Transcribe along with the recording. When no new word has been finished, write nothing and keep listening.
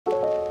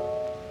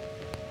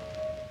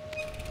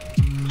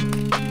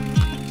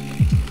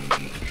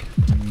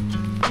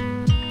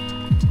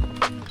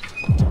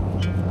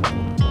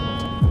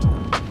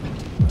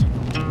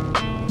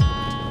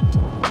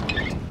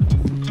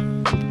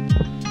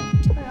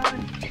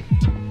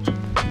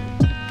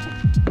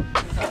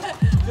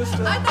Just,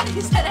 I thought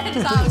he said at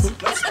his house.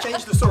 let's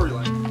change the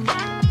storyline.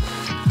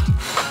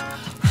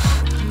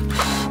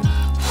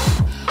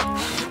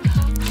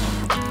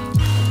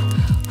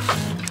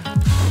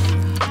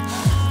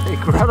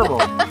 Incredible.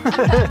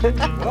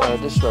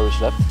 This is where we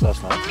slept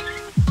last night.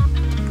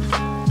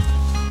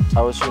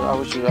 How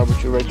would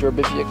you rate your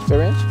bivvy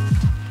experience?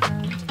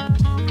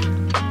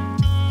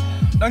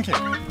 Dank je.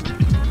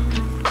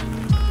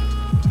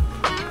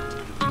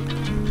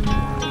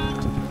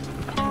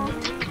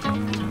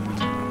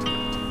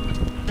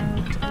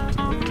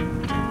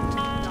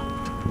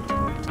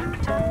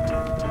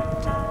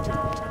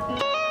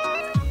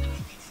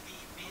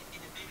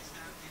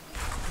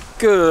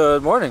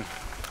 Good morning.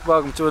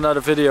 Welcome to another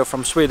video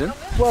from Sweden.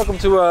 Welcome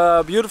to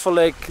a beautiful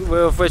lake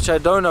of which I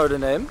don't know the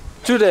name.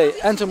 Today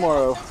and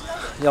tomorrow,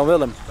 Jan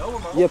Willem,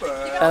 Jip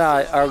and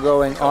I are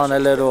going on a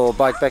little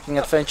bikepacking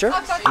adventure.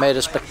 Made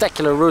a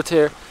spectacular route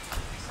here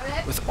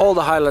with all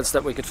the highlights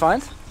that we could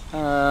find.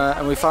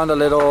 And we found a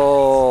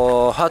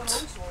little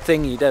hut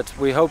thingy that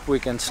we hope we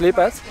can sleep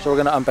at. So we're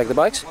going to unpack the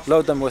bikes,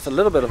 load them with a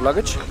little bit of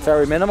luggage,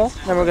 very minimal.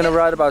 Then we're going to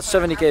ride about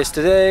 70 km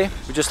today.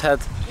 We just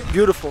had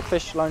beautiful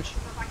fish lunch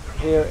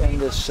here in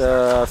this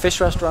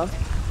fish restaurant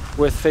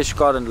with fish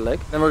caught in the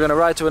lake. Then we're going to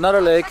ride to another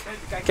lake,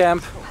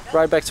 camp,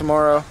 ride back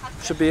tomorrow.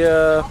 Should be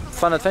a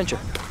fun adventure.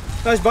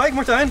 Nice bike,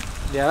 Martijn.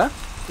 Yeah,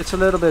 it's a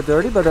little bit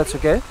dirty, but that's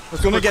okay.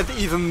 It's gonna get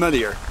even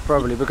muddier.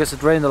 Probably, because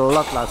it rained a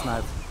lot last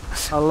night.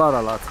 A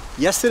lot.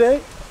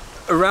 Yesterday,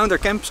 around our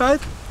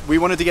campsite, we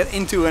wanted to get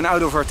into and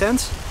out of our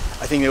tents.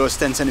 I think there was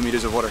 10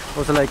 centimeters of water. It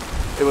was a lake.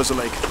 It was a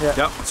lake.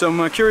 Yeah. So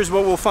I'm curious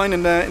what we'll find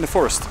in the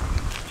forest.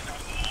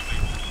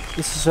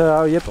 This is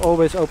how Jip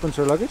always opens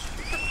her luggage.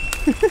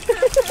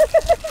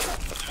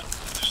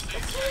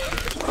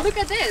 Look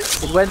at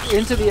this. It went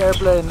into the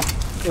airplane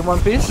in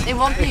one piece. In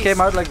one piece. It came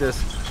out like this.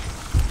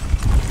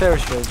 Very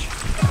strange.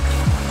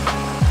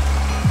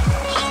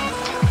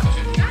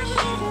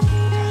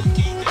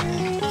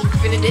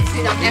 Ik vind dit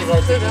vind ik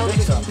echt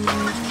geweldig.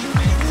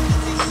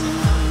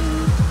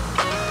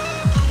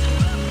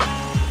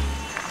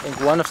 I think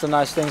one of the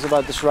nice things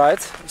about this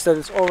ride is that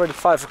it's already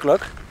 5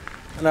 o'clock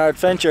and our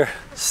adventure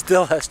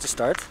still has to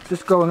start.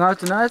 Just going out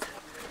tonight,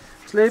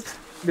 sleep,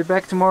 be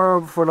back tomorrow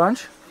before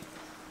lunch.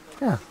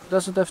 Yeah,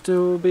 doesn't have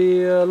to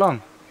be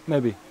long,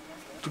 maybe,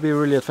 to be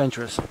really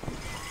adventurous.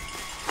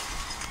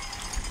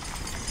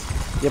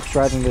 Jip's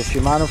riding the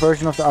Shimano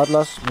version of the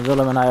Atlas.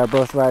 Willem and I are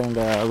both riding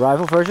the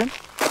Rival version.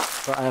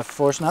 So I have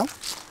Force now.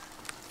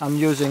 I'm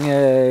using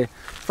a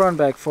front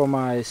bag for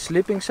my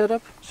sleeping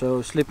setup.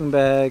 So sleeping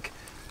bag,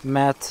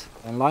 mat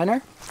and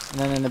liner. And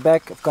then in the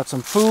back I've got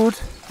some food,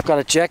 I've got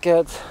a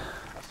jacket,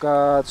 I've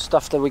got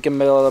stuff that we can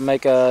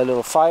make a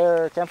little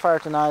campfire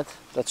tonight.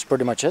 That's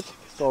pretty much it.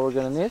 That's all we're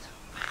gonna need.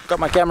 Got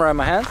my camera in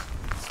my hand.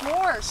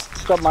 S'mores.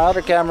 Got my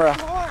other camera.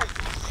 S'mores.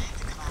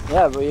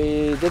 Yeah,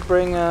 we did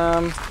bring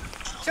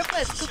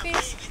Chocolate,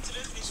 cookies,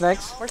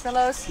 snacks.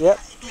 marshmallows. Yep.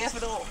 We have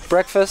it all.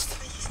 Breakfast.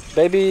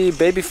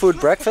 Baby food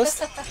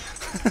breakfast.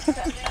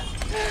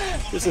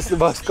 This is the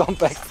most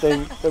compact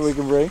thing that we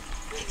can bring.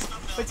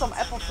 With some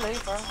apple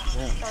flavor.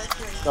 Yeah.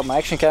 Got my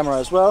action camera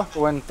as well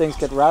for when things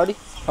get rowdy.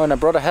 Oh, and I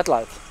brought a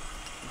headlight.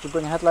 Did you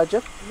bring a headlight,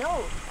 Jip?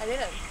 No, I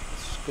didn't.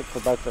 It's good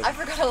for bikepacking. I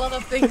forgot a lot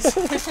of things.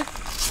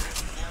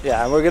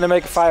 Yeah, and we're gonna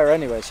make a fire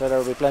anyway, so there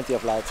will be plenty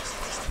of light.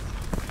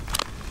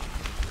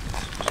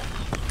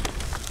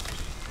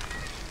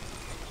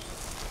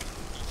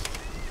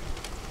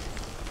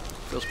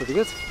 Feels pretty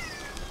good.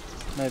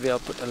 Maybe I'll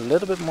put a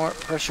little bit more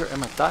pressure in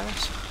my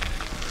tires.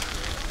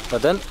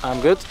 But then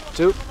I'm good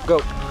to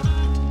go.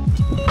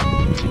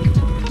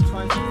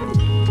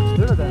 Let's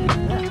do it then.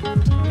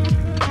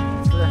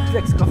 Yeah.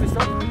 Next coffee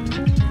stop.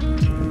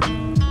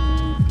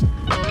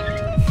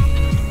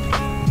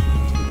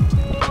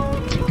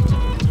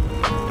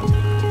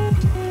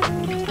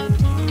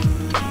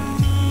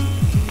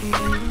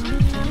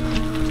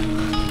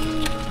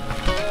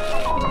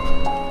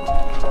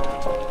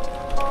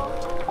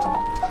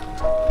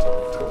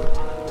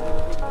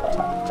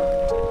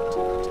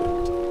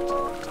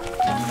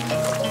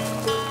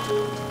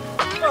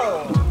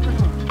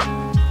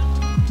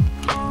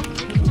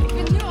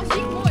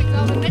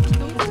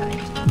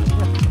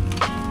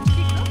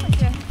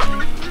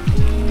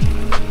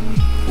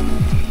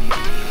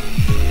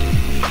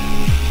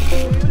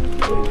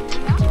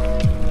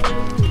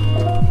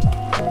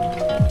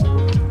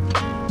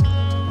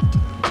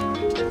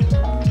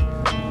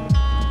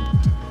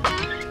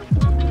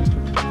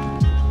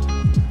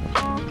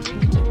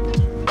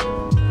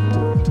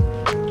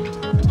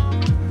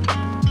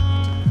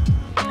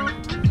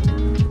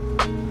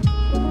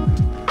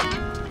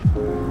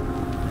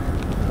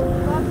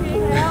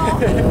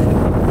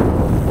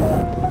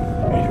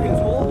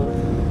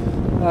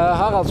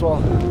 Haraldswal.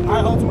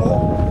 Haraldswal?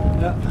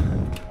 Yeah.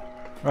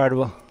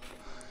 Rideable.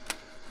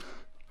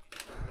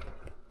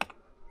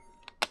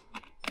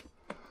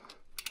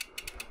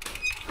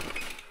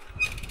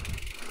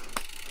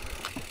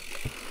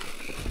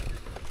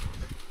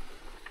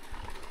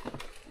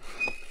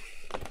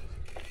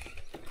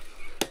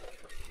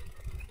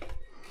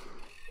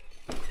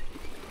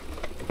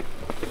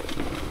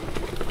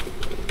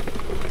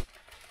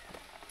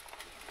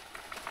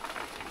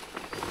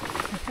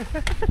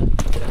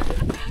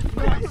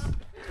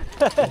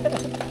 Ja.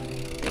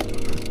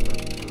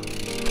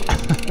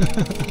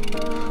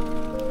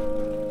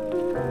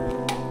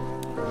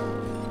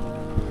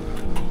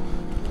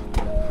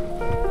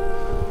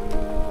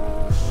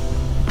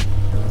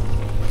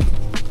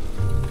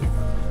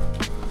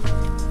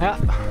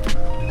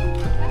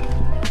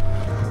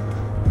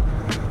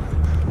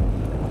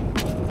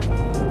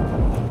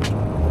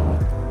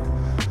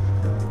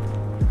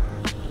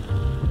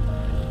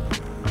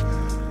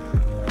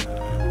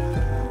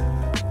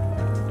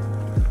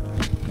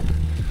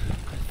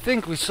 I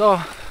think we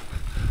saw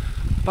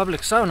public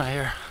sauna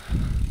here.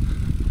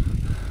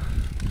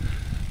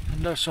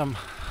 And there's some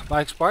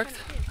bikes parked.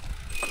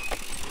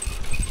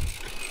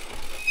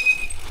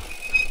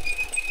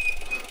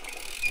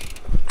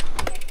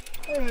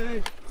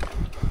 Hey.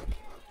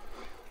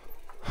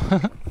 Hi.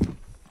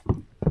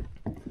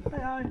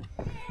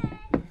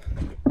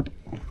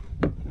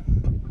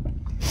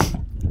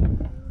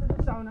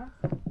 Sauna.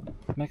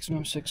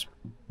 Maximum 6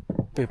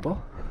 people.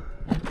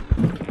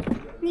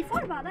 Ni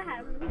får vara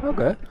här.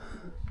 Okay,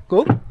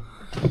 cool.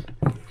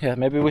 Yeah,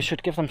 maybe we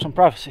should give them some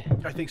privacy.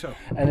 I think so.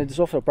 And it is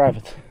also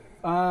private.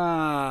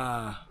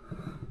 Ah.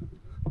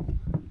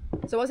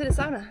 So was it a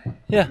sauna?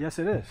 Yeah, Yes,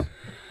 it is.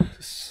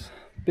 It's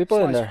people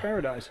in slice there. of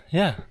paradise.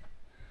 Yeah.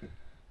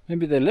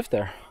 Maybe they live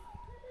there.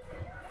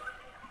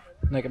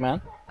 Naked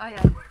man. Oh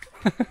yeah.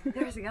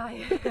 There's a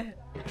guy.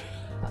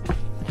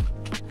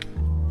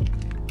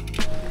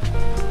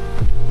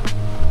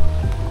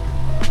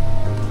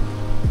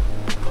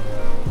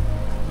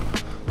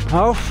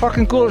 How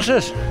fucking cool is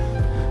this?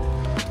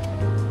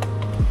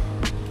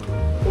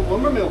 The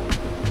lumber mill.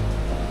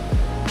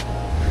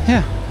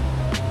 Yeah.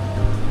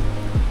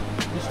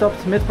 You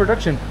stopped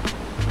mid-production. Oh,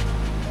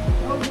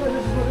 yeah,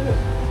 this is what it is.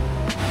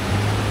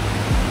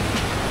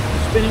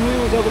 Spinning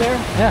wheels over there.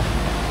 Yeah.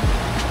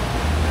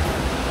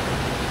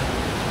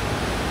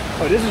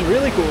 Oh, this is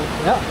really cool.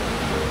 Yeah.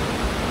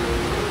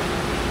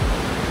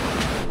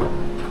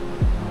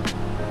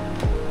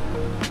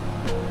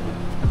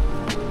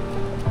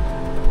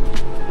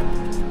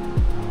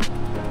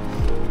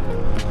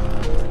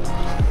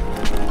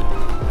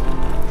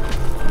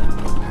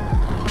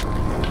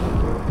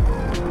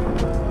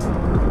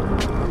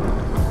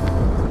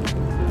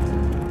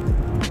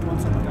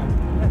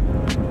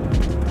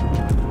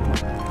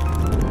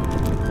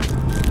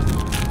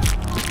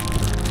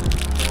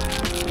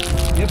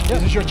 Yep,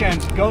 this is your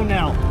chance. Go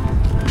now.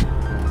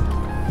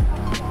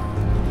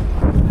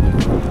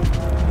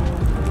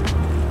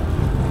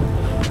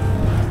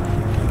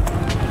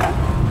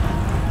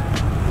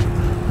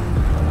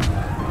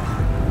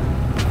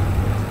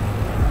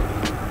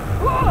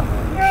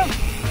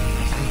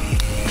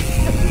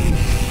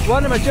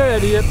 One of my cherry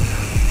Jip.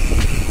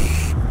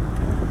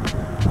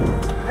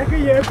 Lekker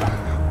Jip.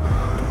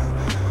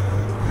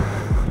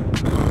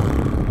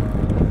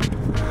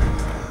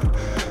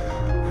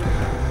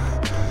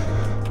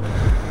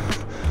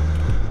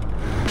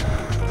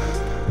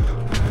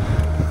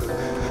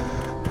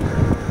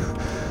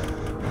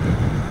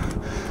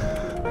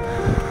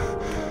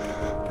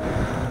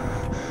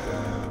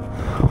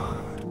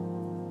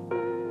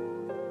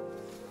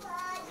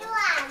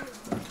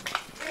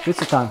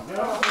 Pizza time.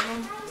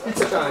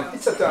 Pizza time,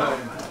 pizza time.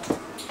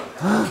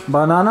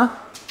 Banana.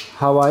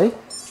 Hawaii.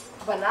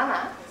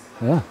 Banana?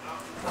 Yeah.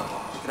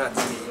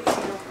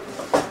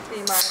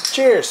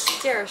 Cheers.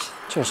 Cheers.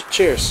 Cheers.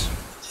 Cheers.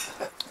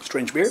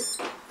 Strange beer.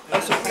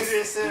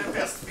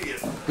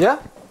 Yeah?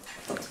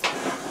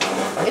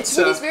 It's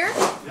Swedish beer?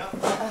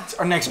 It's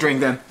our next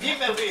drink then.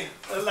 Vimmelby,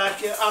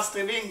 like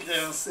Astrid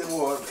Lindgren's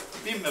word.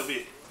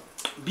 Vimmelby.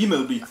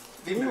 Bimmelby.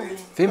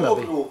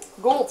 Vimmelby.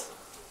 Gold.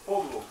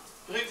 Åbro.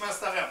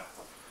 Bryggmästaren.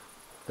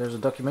 There's a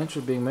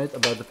documentary being made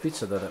about the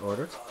pizza that I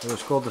ordered. It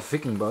was called the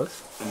Viking Boat.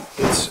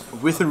 It's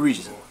with a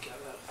reason.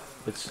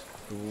 It's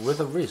with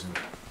a reason.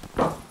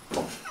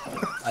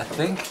 I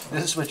think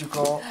this is what you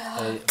call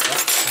a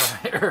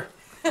backfire.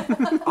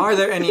 Are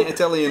there any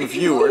Italian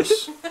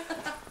viewers?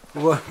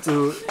 Who want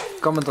to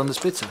comment on this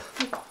pizza?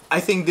 I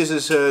think this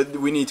is,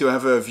 we need to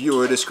have a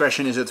viewer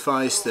discretion is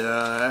advised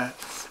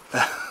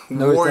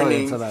No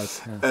warning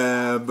Italians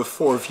allowed.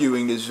 before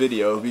viewing this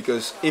video,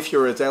 because if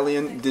you're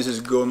Italian, this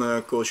is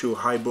gonna cause you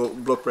high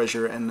blood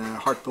pressure and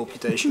heart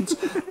palpitations.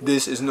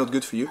 This is not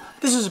good for you.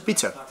 This is a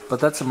pizza.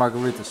 But that's a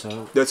margarita,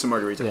 so That's a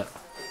margarita. yeah,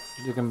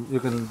 you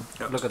can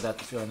look at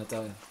that if you're an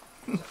Italian.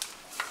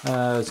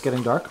 It's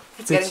getting dark.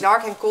 It's getting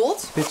dark and cold.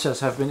 Pizzas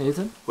have been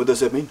eaten. What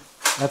does that mean?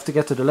 I have to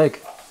get to the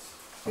lake.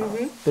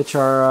 Pitch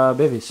our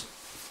babies.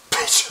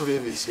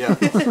 Babies, yeah.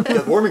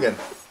 Get warm again.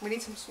 We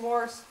need some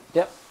s'mores.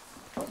 Yep.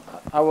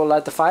 I will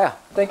light the fire.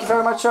 Thank you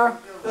very much, sir.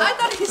 I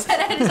thought he said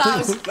at his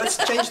house. Let's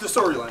change the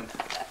storyline.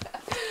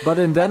 But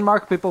in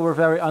Denmark, people were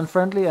very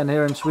unfriendly, and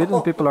here in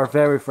Sweden, people are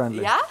very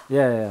friendly. Yeah?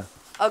 Yeah.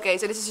 Okay,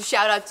 so this is a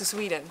shout out to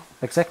Sweden.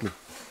 Exactly.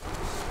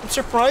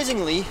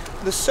 Surprisingly,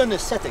 the sun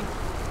is setting.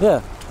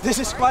 Yeah. This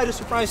is quite a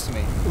surprise to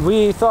me.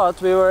 We thought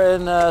we were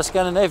in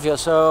Scandinavia,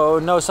 so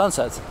no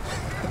sunset.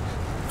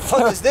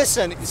 What is this?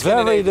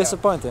 Very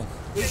disappointing.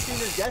 We've seen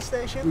this gas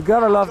station. You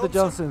gotta love the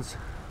Johnsons.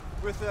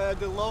 with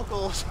the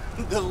locals,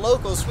 the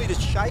local Swedish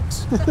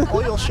sheiks,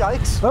 oil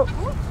sheiks. Oh.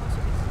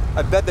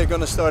 I bet they're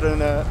gonna start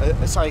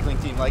a cycling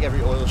team like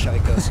every oil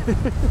sheik does.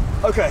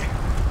 Okay.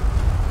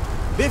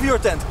 Bivvy or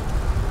tent?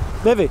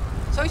 Bivvy.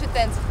 Sowieso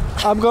tent.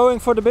 I'm going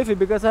for the bivvy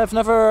because I've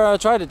never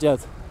tried it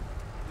yet.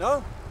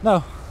 No?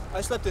 No.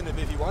 I slept in a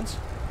bivvy once.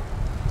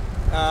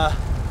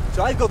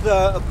 So I've got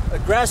a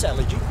grass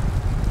allergy.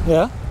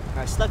 Yeah.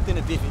 I slept in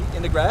a bivvy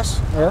in the grass.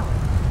 Yeah.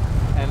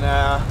 And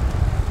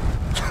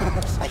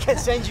I can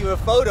send you a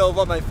photo of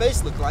what my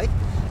face looked like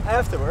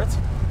afterwards,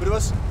 but it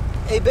was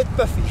a bit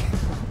puffy.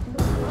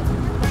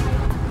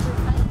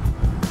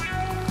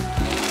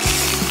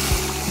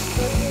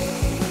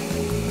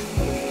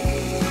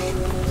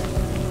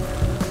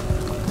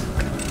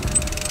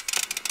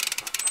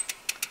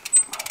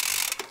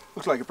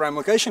 Looks like a prime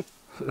location.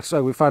 Looks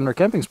like we found our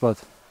camping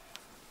spot.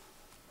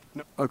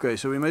 No. Okay,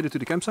 so we made it to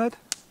the campsite.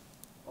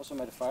 Also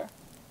made a fire.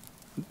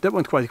 That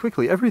went quite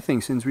quickly.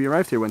 Everything since we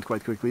arrived here went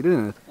quite quickly,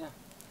 didn't it? Yeah.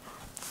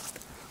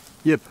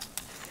 Yep.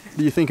 What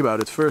do you think about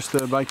it? First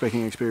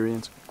bikepacking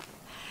experience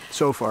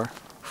so far?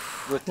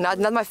 Not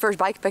my first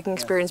bikepacking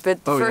experience,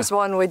 but the first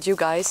one with you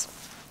guys.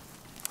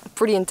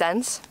 Pretty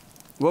intense.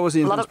 What was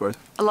the intense part?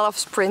 A lot of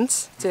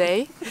sprints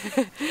today.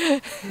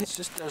 It's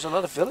just there's a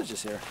lot of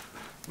villages here.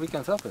 We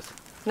can't help it.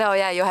 No,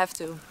 yeah, you have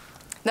to.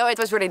 No, it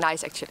was really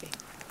nice actually.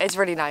 It's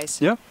really nice.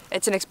 Yeah?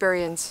 It's an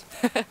experience.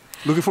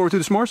 Looking forward to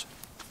the s'mores?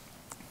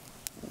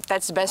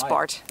 That's the best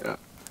part. Yeah.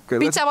 Okay,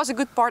 Pizza was a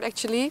good part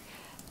actually.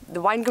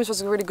 The wine comes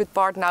was a really good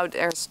part. Now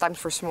there's time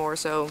for s'more,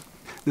 so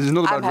this is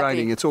not I'm about happy.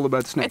 riding, it's all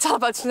about snacks. It's all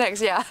about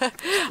snacks, yeah.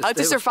 How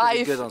to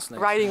survive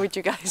riding with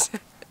you guys.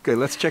 Okay,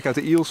 let's check out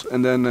the eels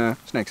and then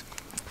snacks.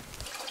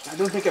 I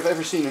don't think I've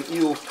ever seen an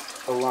eel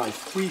alive.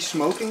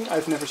 Pre-smoking,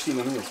 I've never seen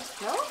an eel.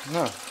 No?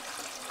 No.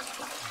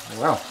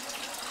 Wow.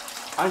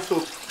 I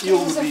thought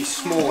eel would be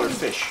smaller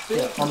fish.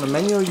 Yeah, on the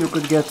menu you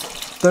could get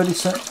 30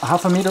 cents,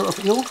 half a meter of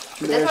eel.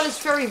 But that one is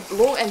very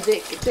long and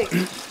thick.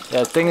 Yeah,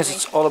 the thing is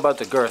it's all about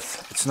the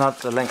girth. It's not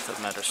the length that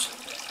matters.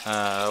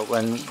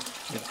 When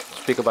you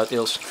speak about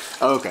eels.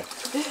 Oh, okay.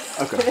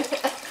 Okay.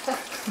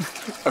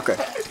 Okay.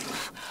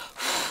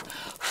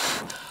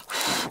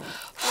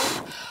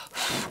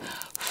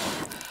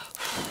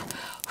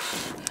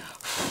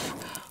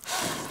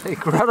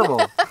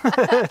 Incredible.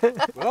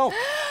 Well,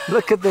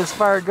 look at this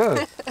fire go.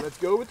 Let's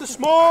go with the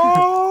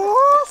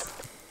s'mores!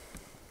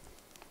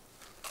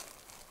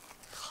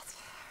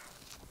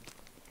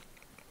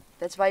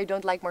 That's why you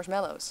don't like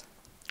marshmallows.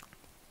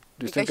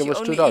 Do you Because think it you was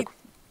too only dark?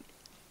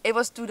 It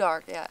was too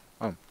dark, yeah.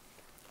 I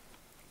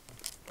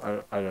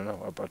don't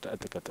know about the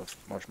etiquette of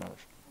marshmallows.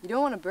 You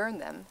don't want to burn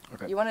them.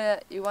 Okay. You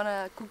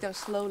wanna cook them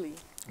slowly.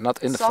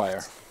 Not in the Soft.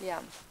 fire. Yeah,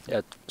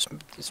 Yeah,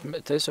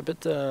 it tastes a bit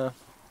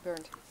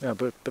burnt. yeah,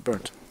 but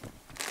burnt.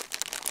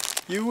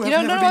 You You have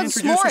don't never know been what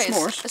introduced s'more to is.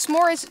 s'mores? A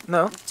s'more is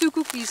No. 2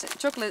 cookies,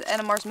 chocolate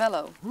and a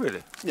marshmallow.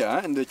 Really?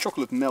 Yeah, and the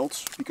chocolate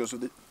melts because of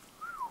the...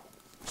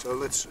 So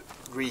let's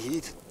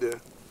reheat the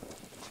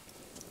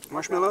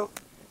marshmallow.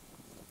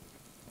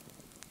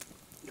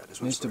 Yeah,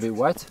 this Needs one's to be perfect.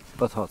 white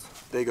but hot.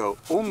 They go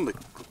on the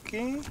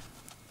cookie.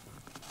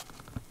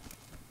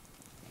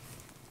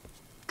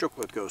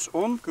 Chocolate goes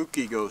on,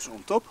 cookie goes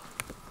on top.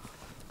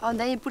 Oh, and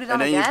then you put it And on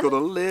then again? you've got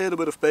a little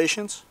bit of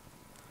patience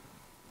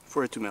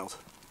for it to melt.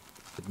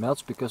 It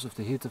melts because of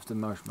the heat of the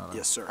marshmallow.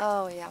 Yes, sir.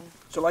 Oh, yeah.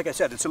 So like I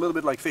said, it's a little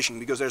bit like fishing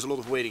because there's a lot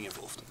of waiting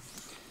involved.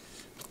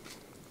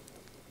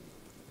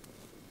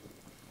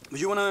 But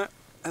you want to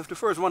have the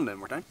first one then,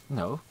 Martijn?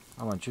 No,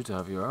 I want you to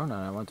have your own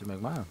and I want to make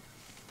my own.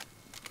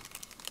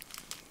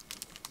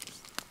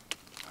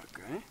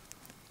 Okay.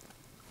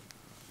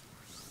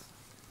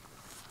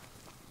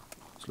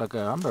 It's like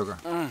a hamburger.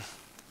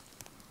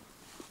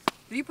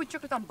 Do you put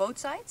chocolate on both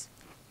sides?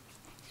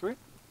 Sorry?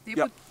 Do you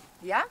Yeah. put...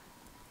 Yeah?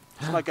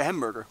 It's like a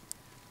hamburger.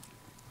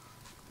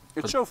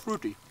 It's so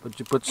fruity. But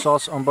you put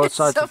sauce on both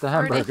sides so of the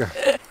pretty. hamburger.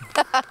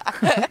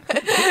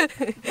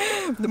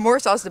 The more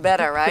sauce, the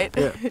better, right?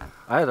 Yeah.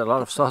 I had a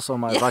lot of sauce on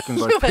my Viking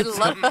boy You had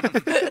pizza. a lot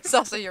of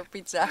sauce on your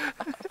pizza.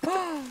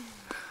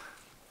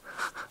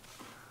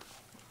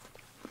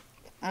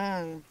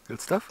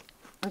 Good stuff.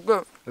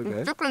 Good. Okay.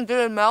 The chocolate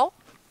didn't melt.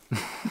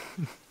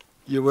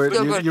 You were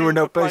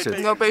no patient.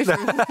 No patience.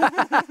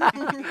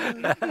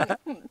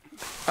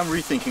 I'm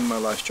rethinking my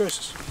life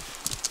choices.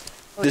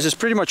 This is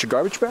pretty much a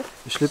garbage bag.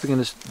 You're sleeping in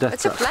this death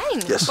It's a trap.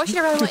 plane. Yes. Was je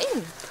er helemaal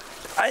in?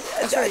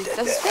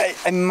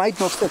 I might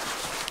not fit.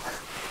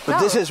 But No.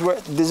 this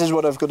is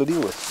what I've got to deal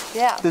with.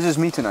 Yeah. This is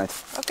me tonight.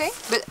 Okay.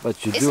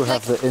 But you is do it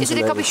have like, the Is it a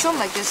insulated. capuchon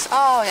like this?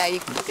 Oh yeah. You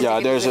can Yeah,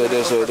 take it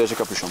with the there's a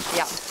capuchon.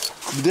 Yeah.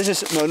 This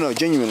is no,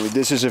 genuinely.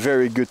 This is a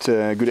very good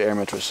air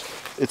mattress.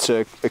 It's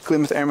a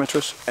Plymouth air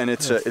mattress, and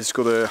it's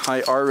got a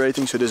high R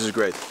rating, so this is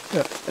great.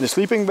 Yeah. And the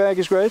sleeping bag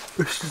is great.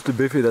 It's just the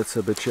bivvy that's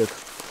a bit shit.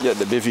 Yeah,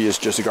 the bivvy is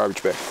just a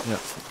garbage bag. Yeah.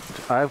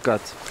 I've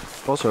got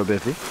also a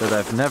bivvy that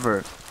I've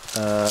never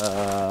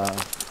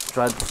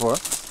tried before.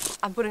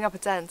 I'm putting up a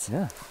tent.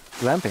 Yeah.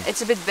 Glamping.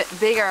 It's a bit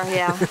bigger,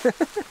 yeah.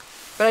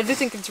 But I do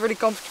think it's really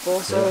comfortable.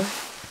 So. Yeah.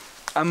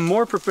 I'm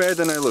more prepared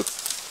than I look.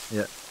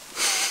 Yeah.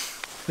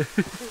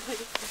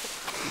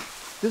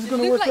 This is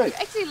gonna work great. You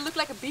actually look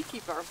like a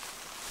beekeeper.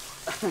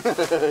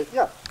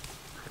 Yeah.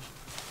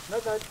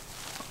 Night night.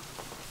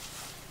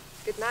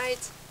 Good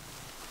night.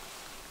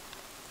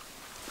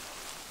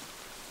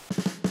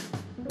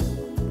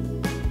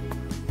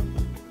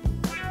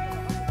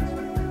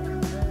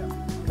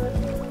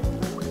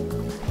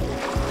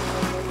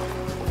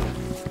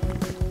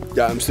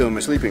 Yeah, I'm still in my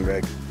sleeping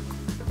bag.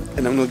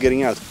 And I'm not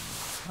getting out.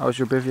 How was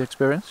your bivvy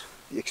experience?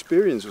 The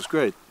experience was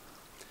great.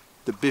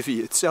 The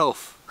bivvy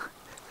itself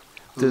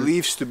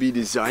leaves to be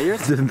desired.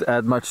 Didn't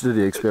add much to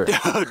the experience.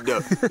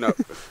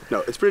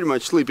 No. It's pretty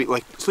much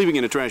sleeping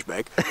in a trash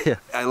bag. Yeah.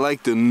 I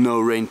like the no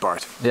rain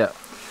part. Yeah.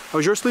 How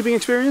was your sleeping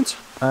experience?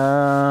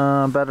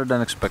 Better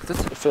than expected.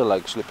 I feel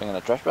like sleeping in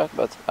a trash bag,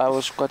 but I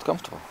was quite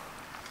comfortable.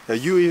 Yeah,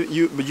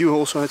 but you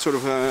also had sort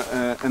of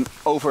an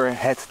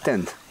overhead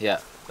tent.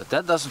 Yeah, but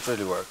that doesn't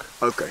really work.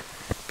 Okay.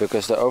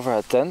 Because the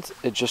overhead tent,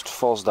 it just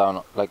falls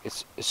down, like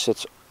it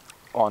sits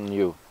on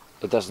you.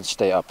 It doesn't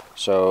stay up,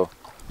 so...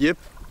 Yep.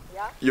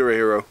 Yeah? You're a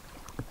hero.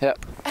 Yeah.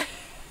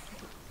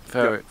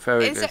 Very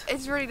good.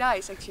 It's really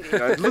nice actually.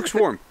 Yeah, it looks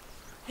warm.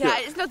 Yeah,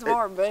 it's not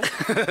warm, but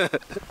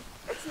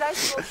it's a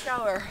nice cold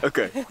shower.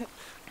 Okay.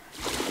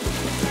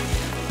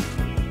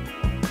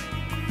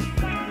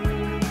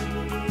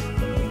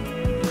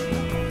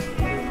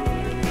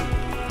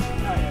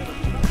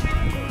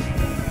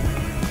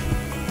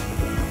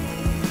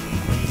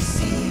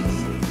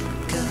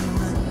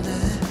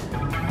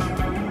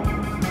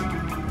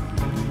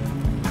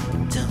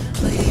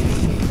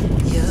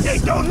 They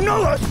don't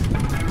know us!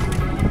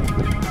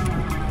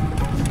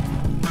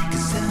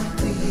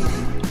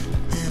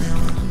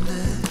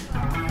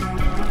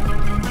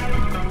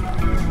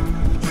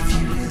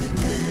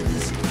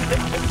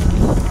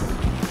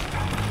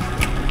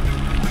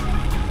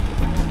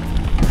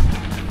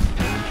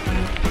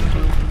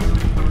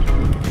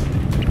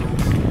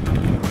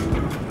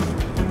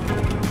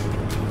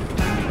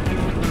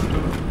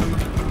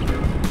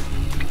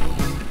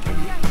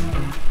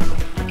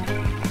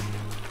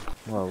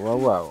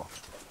 Wow.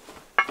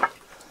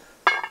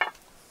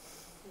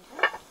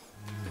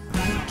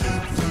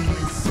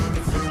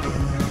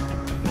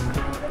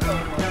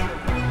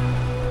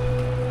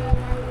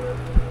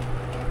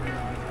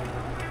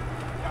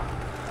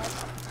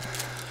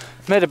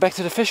 Made it back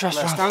to the fish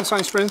restaurant. Last down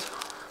sign sprint.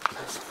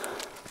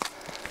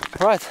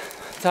 Right,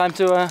 time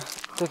to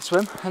take a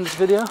swim in this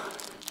video.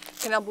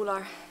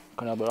 Kanalboulaar.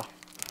 Kanalboulaar.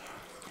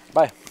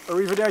 Bye.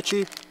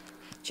 Arrivederci.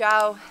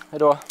 Ciao. Hej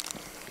då.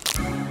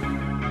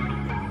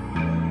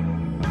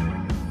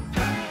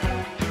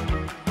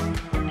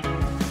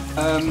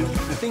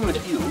 The thing with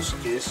eels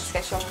is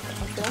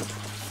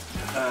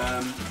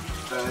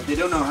they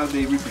don't know how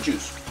they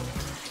reproduce.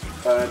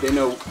 They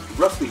know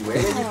roughly where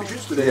they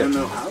reproduce, but they don't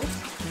know how.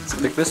 It's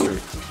a big mystery.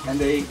 And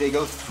they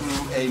go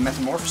through a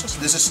metamorphosis.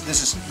 This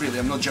is really,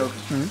 I'm not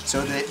joking.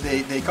 So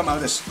they come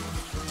out as,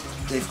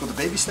 they've got the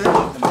baby stage,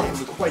 and they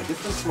look quite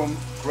different from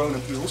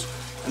grown-up eels.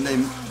 And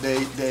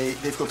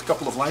they've got a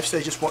couple of life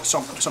stages,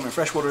 some in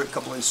freshwater, a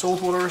couple in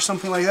saltwater or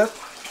something like that.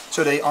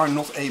 So they are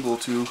not able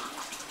to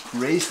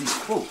raise these,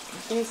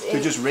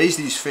 to just raise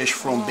these fish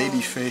from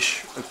baby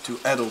fish up to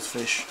adult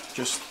fish,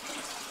 just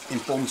in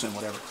ponds and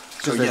whatever.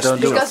 So they yes,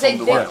 don't do Because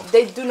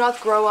they do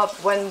not grow up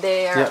when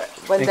they're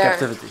in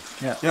captivity.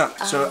 Yeah.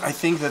 So I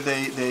think that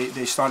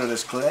they started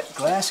as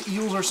glass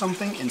eels or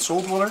something in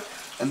saltwater,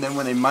 and then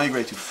when they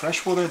migrate to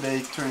freshwater,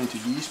 they turn into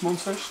these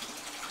monsters.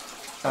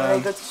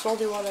 They go to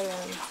salty water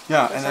and...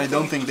 Yeah, and I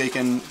don't think they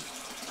can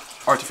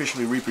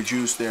artificially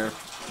reproduce their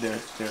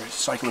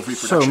cycle of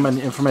reproduction. So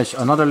many information.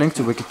 Another link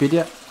to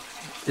Wikipedia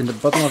in the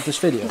bottom of this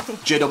video.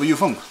 J.W.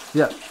 Funk.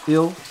 Yeah,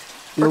 eel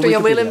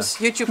Jan Willem's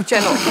YouTube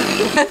channel.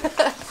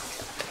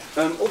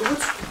 All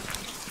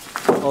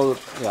the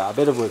woods? Yeah, a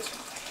bit of wood.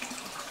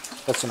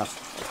 That's enough.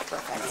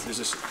 This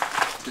is